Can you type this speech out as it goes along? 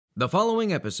The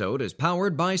following episode is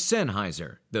powered by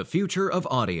Sennheiser, the future of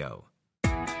audio.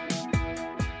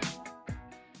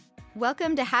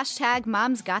 Welcome to hashtag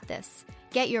Mom's Got This.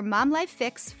 Get your mom life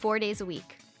fix 4 days a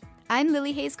week. I'm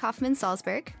Lily Hayes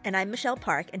Kaufman-Salzberg. And I'm Michelle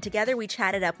Park, and together we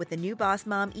chatted up with the new boss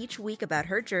mom each week about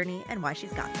her journey and why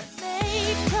she's got this.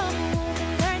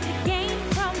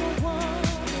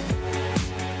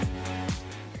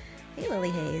 Hey,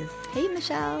 Lily Hayes. Hey,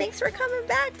 Michelle. Thanks for coming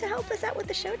back to help us out with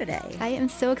the show today. I am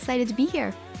so excited to be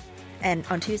here. And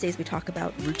on Tuesdays, we talk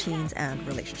about routines and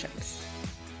relationships.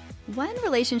 One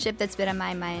relationship that's been on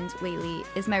my mind lately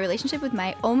is my relationship with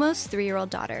my almost 3-year-old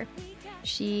daughter.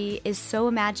 She is so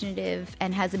imaginative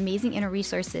and has amazing inner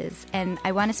resources, and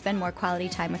I want to spend more quality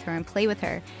time with her and play with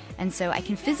her. And so I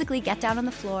can physically get down on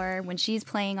the floor when she's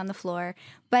playing on the floor.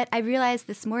 But I realized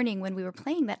this morning when we were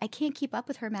playing that I can't keep up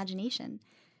with her imagination,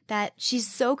 that she's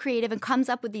so creative and comes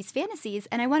up with these fantasies,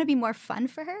 and I want to be more fun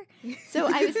for her. So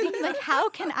I was thinking, like, how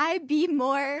can I be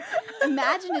more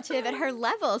imaginative at her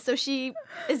level so she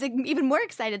is even more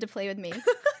excited to play with me?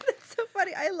 That's so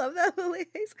funny. I love that, Lily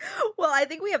Hayes. Well, I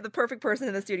think we have the perfect person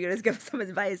in the studio to give us some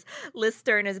advice. Lyss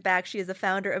Stern is back. She is the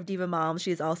founder of Diva Moms.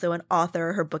 She is also an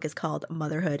author. Her book is called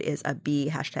Motherhood is a Bee,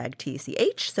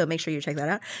 #TCH. So make sure you check that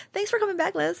out. Thanks for coming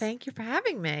back, Lyss. Thank you for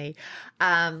having me.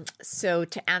 So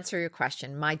to answer your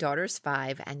question, my daughter's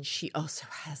 5, and she also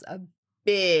has a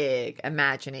big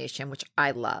imagination, which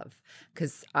I love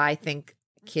because I think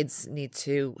kids need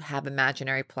to have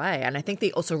imaginary play. And I think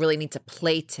they also really need to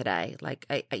play today. Like,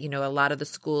 a lot of the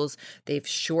schools, they've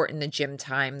shortened the gym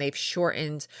time. They've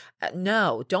shortened,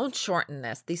 no, don't shorten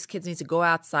this. These kids need to go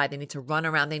outside. They need to run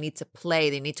around. They need to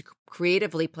play. They need to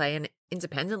creatively play and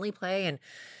independently play and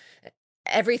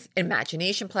every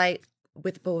imagination play.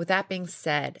 But with that being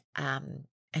said,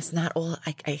 it's not all,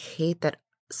 I hate that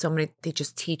so many, they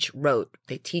just teach rote.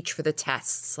 They teach for the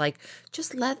tests. Like,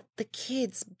 just let the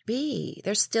kids be.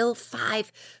 They're still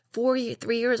 5, 4,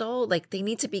 3 years old. Like, they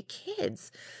need to be kids.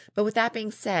 But with that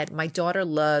being said, my daughter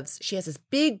she has this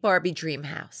big Barbie dream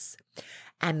house.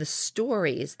 And the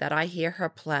stories that I hear her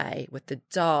play with the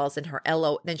dolls and her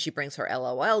then she brings her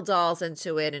LOL dolls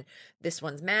into it. And this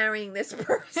one's marrying this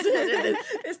person and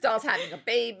this doll's having a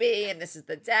baby and this is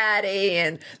the daddy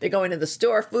and they're going to the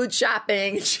store food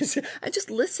shopping. And I'm just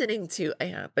listening to,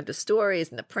 but the stories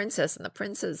and the princess and the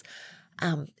princes.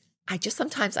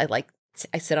 Sometimes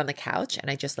I sit on the couch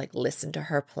and I just listen to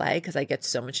her play because I get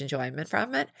so much enjoyment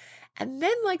from it. And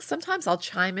then sometimes I'll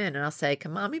chime in and I'll say,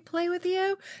 can mommy play with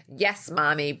you? Yes,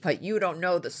 mommy, but you don't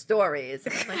know the stories.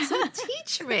 And I'm so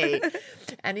teach me.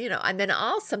 And, and then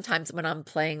I'll sometimes when I'm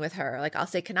playing with her, I'll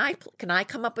say, can I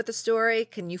come up with a story?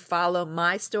 Can you follow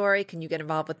my story? Can you get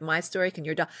involved with my story? Can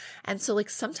your dog? And so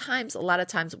sometimes, a lot of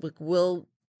times we'll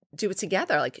do it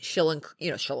together. She'll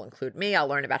include me. I'll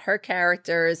learn about her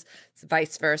characters,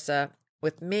 vice versa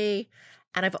with me.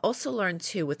 And I've also learned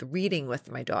too with reading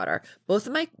with my daughter. Both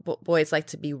of my boys like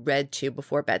to be read to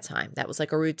before bedtime. That was a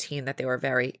routine that they were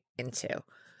very into.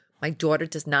 My daughter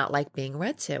does not like being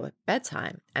read to at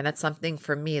bedtime. And that's something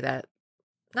for me that,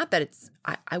 not that it's,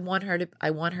 I want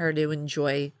her to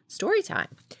enjoy story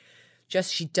time.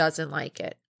 Just she doesn't like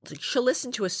it. She'll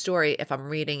listen to a story if I'm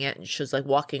reading it and she's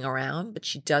walking around, but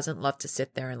she doesn't love to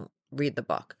sit there and read the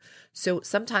book. So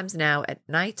sometimes now at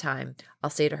nighttime, I'll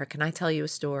say to her, can I tell you a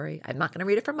story? I'm not going to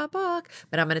read it from my book,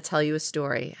 but I'm going to tell you a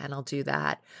story, and I'll do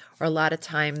that. Or a lot of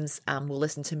times we'll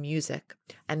listen to music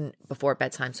and before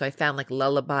bedtime. So I found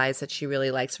lullabies that she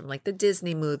really likes from the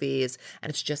Disney movies, and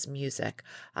it's just music.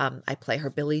 I play her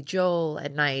Billy Joel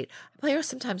at night. I play her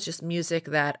sometimes just music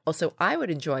that also I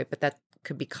would enjoy, but that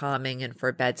could be calming and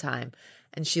for bedtime.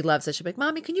 And she loves it. She'll be like,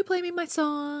 Mommy, can you play me my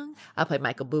song? I'll play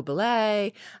Michael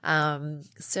Bublé.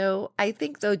 So I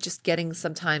think though, just getting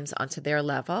sometimes onto their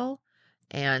level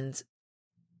and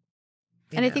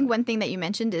I think one thing that you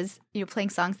mentioned is, playing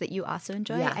songs that you also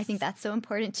enjoy. Yes. I think that's so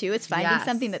important too. It's finding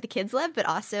something that the kids love, but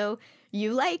also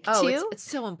you like too. It's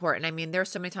so important. I mean, there are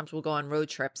so many times we'll go on road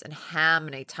trips, and how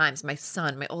many times my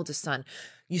oldest son,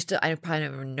 I probably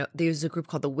never know. There's a group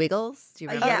called the Wiggles. Do you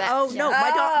remember that? Oh, no.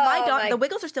 My daughter, the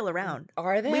Wiggles are still around.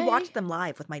 Are they? We watched them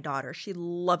live with my daughter. She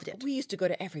loved it. We used to go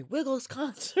to every Wiggles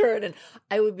concert, and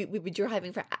we'd be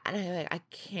driving and I'm like, I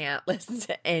can't listen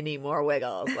to any more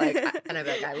Wiggles. And I'm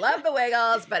like, I love the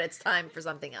Wiggles, but it's time for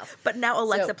something else. But now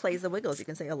Alexa plays the Wiggles. You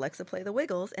can say, Alexa, play the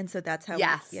Wiggles. And so that's how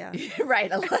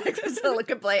right. Alexa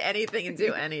can play anything and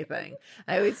do anything.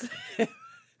 I always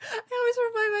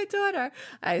remind my daughter,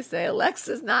 I say,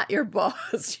 Alexa's not your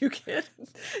boss. You can't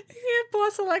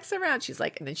boss Alexa around. She's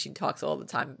like, and then she talks all the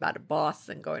time about a boss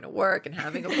and going to work and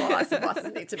having a boss. And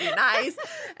bosses need to be nice.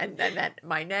 And then that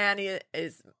my nanny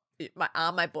is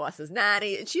I'm my boss's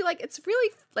nanny. And she like, it's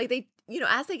really like they,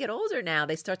 as they get older now,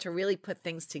 they start to really put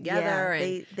things together. Yeah,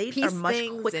 and they piece are much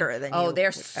things quicker and, than oh, you they're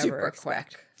would super ever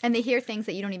expect. quick. And they hear things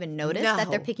that you don't even notice that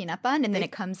they're No. picking up on, and then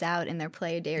it comes out in their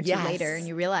play a day or two Yes. later, and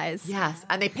you realize. Yes,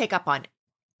 and they pick up on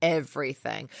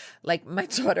everything. Like my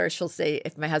daughter, she'll say,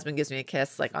 if my husband gives me a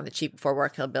kiss, like on the cheek before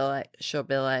work, she'll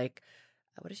be like,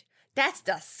 what is she? That's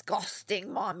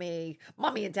disgusting, mommy.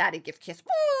 Mommy and daddy give kiss.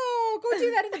 Whoa, go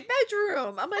do that in the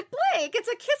bedroom. I'm like, Blake, it's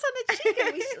a kiss on the cheek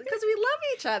because we love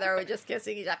each other. We're just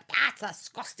kissing each other. That's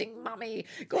disgusting, mommy.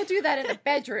 Go do that in the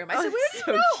bedroom. I said, where do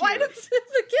you know? Why don't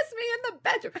you kiss me in the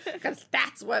bedroom? Because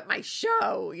that's what my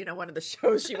show, one of the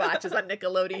shows she watches on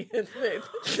Nickelodeon. Mommy and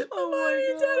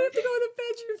daddy have to go in the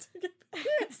bedroom to get the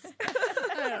kiss.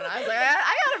 I don't know. I was like,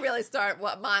 I got to really start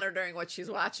monitoring what she's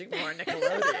watching more on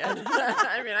Nickelodeon.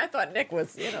 I mean, I thought Nick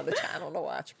was, the channel to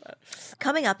watch. But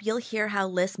Coming up, you'll hear how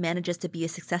Lyss manages to be a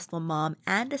successful mom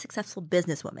and a successful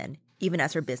businesswoman, even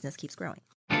as her business keeps growing.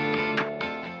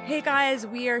 Hey guys,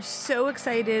 we are so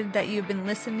excited that you've been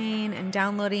listening and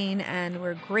downloading, and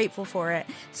we're grateful for it.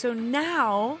 So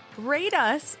now, rate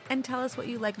us and tell us what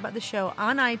you like about the show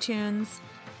on iTunes.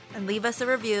 And leave us a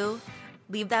review.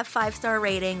 Leave that 5-star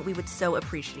rating. We would so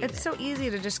appreciate it. It's so easy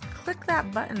to just click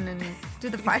that button and do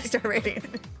the 5-star rating.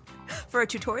 For a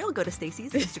tutorial, go to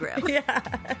Stacy's Instagram.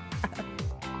 Yeah.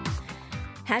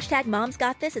 Hashtag Moms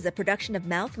Got This is a production of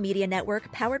Mouth Media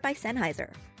Network powered by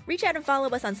Sennheiser. Reach out and follow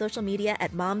us on social media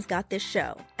at Moms Got This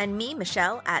Show. And me,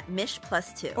 Michelle, at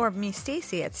Mish+2. Or me,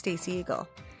 Stacy, at Stacy Eagle.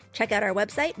 Check out our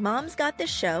website,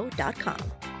 momsgottthisshow.com.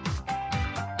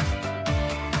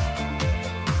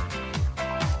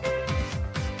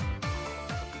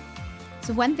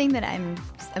 So one thing that I'm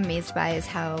amazed by is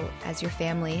how, as your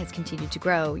family has continued to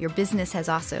grow, your business has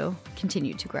also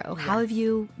continued to grow. Yes. How have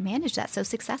you managed that so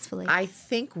successfully? I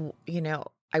think,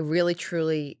 I really,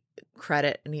 truly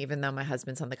credit, and even though my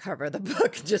husband's on the cover of the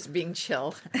book, just being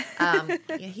chill,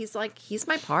 he's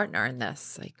my partner in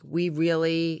this. Like, we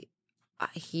really...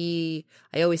 I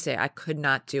always say I could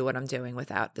not do what I'm doing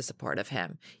without the support of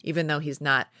him, even though he's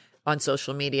not on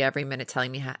social media every minute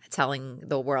telling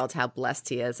the world how blessed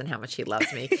he is and how much he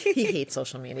loves me. He hates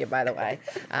social media, by the way.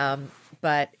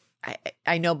 But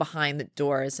I know behind the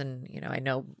doors, and, I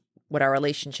know what our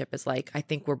relationship is like. I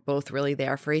think we're both really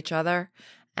there for each other.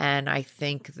 And I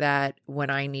think that when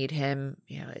I need him,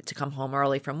 to come home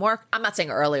early from work, I'm not saying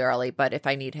early, but if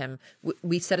I need him,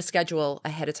 we set a schedule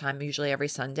ahead of time, usually every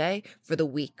Sunday for the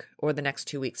week or the next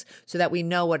 2 weeks, so that we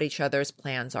know what each other's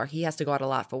plans are. He has to go out a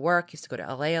lot for work. He has to go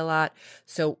to LA a lot.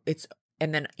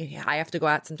 And then I have to go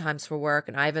out sometimes for work,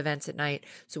 and I have events at night.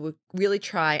 So we really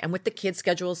try, and with the kids'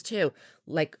 schedules too,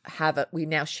 like we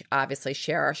now obviously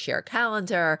share our shared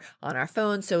calendar on our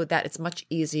phone, so that it's much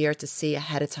easier to see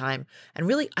ahead of time. And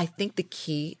really, I think the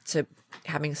key to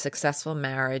having a successful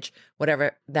marriage,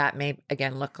 whatever that may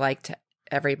again look like to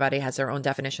everybody, has their own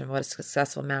definition of what a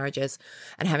successful marriage is,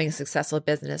 and having a successful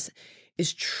business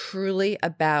is truly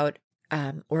about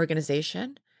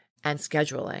organization and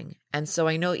scheduling. And so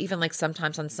I know even like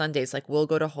sometimes on Sundays, like we'll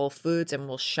go to Whole Foods and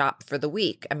we'll shop for the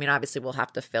week. I mean, obviously we'll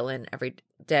have to fill in every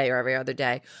day or every other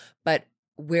day, but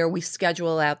where we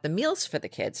schedule out the meals for the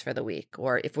kids for the week,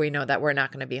 or if we know that we're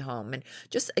not going to be home. And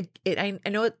just, I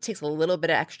know it takes a little bit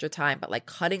of extra time, but like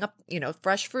cutting up,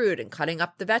 fresh fruit and cutting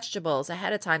up the vegetables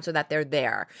ahead of time so that they're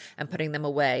there, and putting them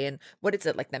away. And what is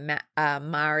it, like the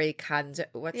Marie Kondo?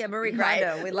 Marie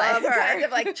Kondo. We love her. Kind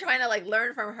of like trying to like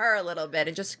learn from her a little bit,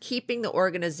 and just keeping the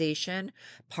organization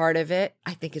part of it,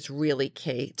 I think is really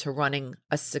key to running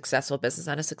a successful business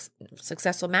and a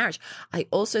successful marriage. I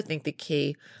also think the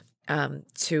key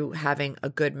to having a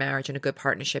good marriage and a good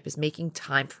partnership is making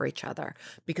time for each other,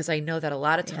 because I know that a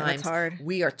lot of times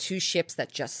we are two ships that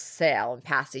just sail and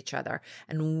pass each other,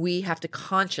 and we have to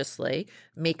consciously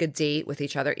make a date with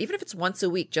each other, even if it's once a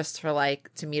week, just for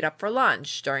like to meet up for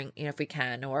lunch during, if we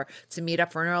can, or to meet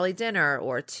up for an early dinner,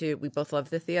 or we both love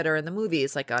the theater and the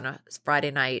movies, like on a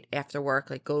Friday night after work,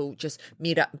 like go just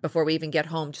meet up before we even get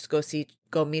home, just go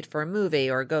meet for a movie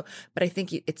or go. But I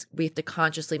think we have to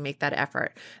consciously make that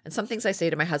effort. And some things I say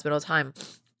to my husband all the time,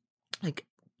 like,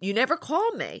 you never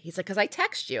call me. He's like, because I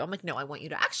text you. I'm like, no, I want you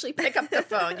to actually pick up the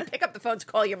phone. You pick up the phone to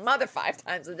call your mother 5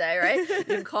 times a day, right? You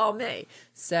can call me.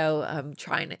 So I'm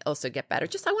trying to also get better.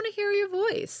 Just, I want to hear your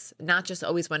voice, not just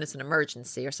always when it's an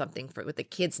emergency or something what the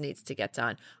kids needs to get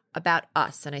done, about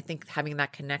us. And I think having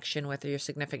that connection with your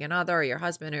significant other or your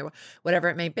husband or whatever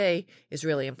it may be is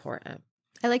really important.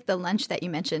 I like the lunch that you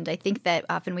mentioned. I think that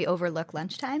often we overlook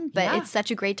lunchtime, but Yeah. it's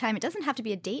such a great time. It doesn't have to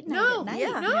be a date night No, at night.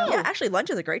 Yeah. you know? Yeah, actually, lunch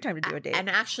is a great time to do a date. And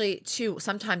actually, too,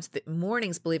 sometimes the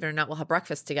mornings, believe it or not, we'll have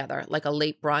breakfast together, like a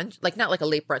late brunch, like not like a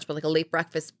late brunch, but like a late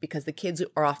breakfast because the kids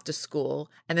are off to school.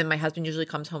 And then my husband usually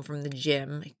comes home from the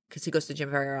gym because he goes to the gym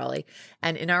very early.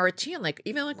 And in our routine, like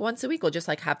even like once a week, we'll just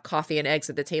like have coffee and eggs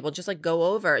at the table, just like go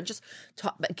over and just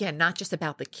talk. Again, not just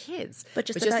about the kids, But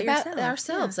just about yourself.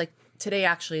 ourselves. Like today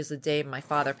actually is the day my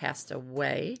father passed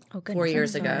away Oh, goodness, 4 I'm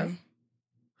years ago. sorry.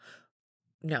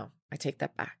 No, I take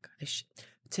that back.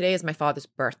 Today is my father's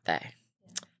birthday.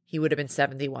 He would have been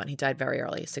 71. He died very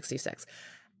early, 66.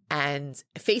 And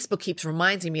Facebook keeps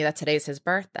reminding me that today's his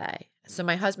birthday. So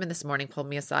my husband this morning pulled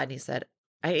me aside and he said,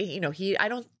 I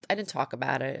didn't talk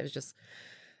about it. It was just,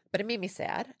 but it made me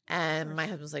sad. And my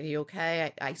husband was like, "Are you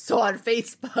okay?" I saw on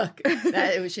Facebook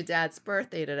that it was your dad's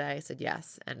birthday today. I said,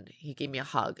 "Yes." And he gave me a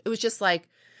hug. It was just like,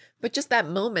 but just that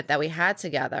moment that we had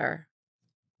together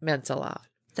meant a lot.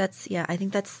 I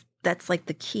think that's like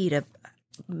the key to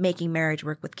making marriage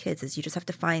work with kids is you just have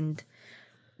to find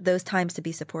those times to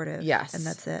be supportive. Yes. And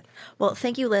that's it. Well,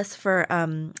 thank you, Lyss, for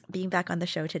being back on the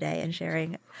show today and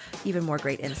sharing even more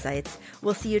great insights.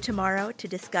 We'll see you tomorrow to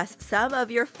discuss some of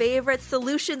your favorite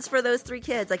solutions for those 3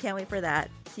 kids. I can't wait for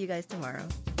that. See you guys tomorrow.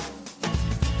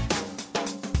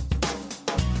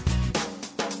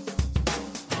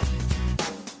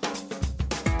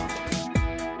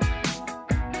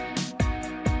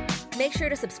 Make sure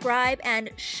to subscribe and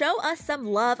show us some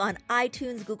love on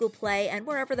iTunes, Google Play, and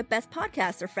wherever the best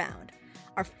podcasts are found.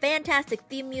 Our fantastic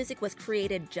theme music was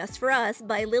created just for us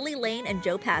by Lily Lane and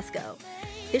Joe Pasco.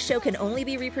 This show can only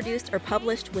be reproduced or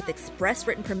published with express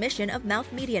written permission of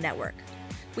Mouth Media Network.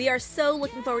 We are so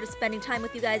looking forward to spending time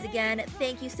with you guys again.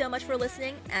 Thank you so much for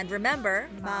listening. And remember,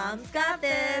 Mom's got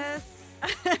this.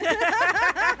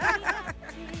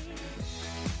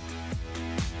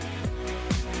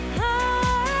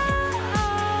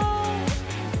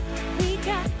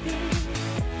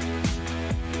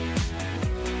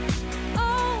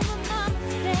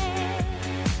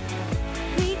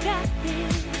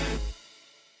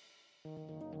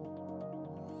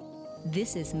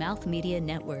 This is Mouth Media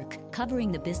Network,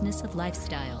 covering the business of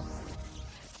lifestyle.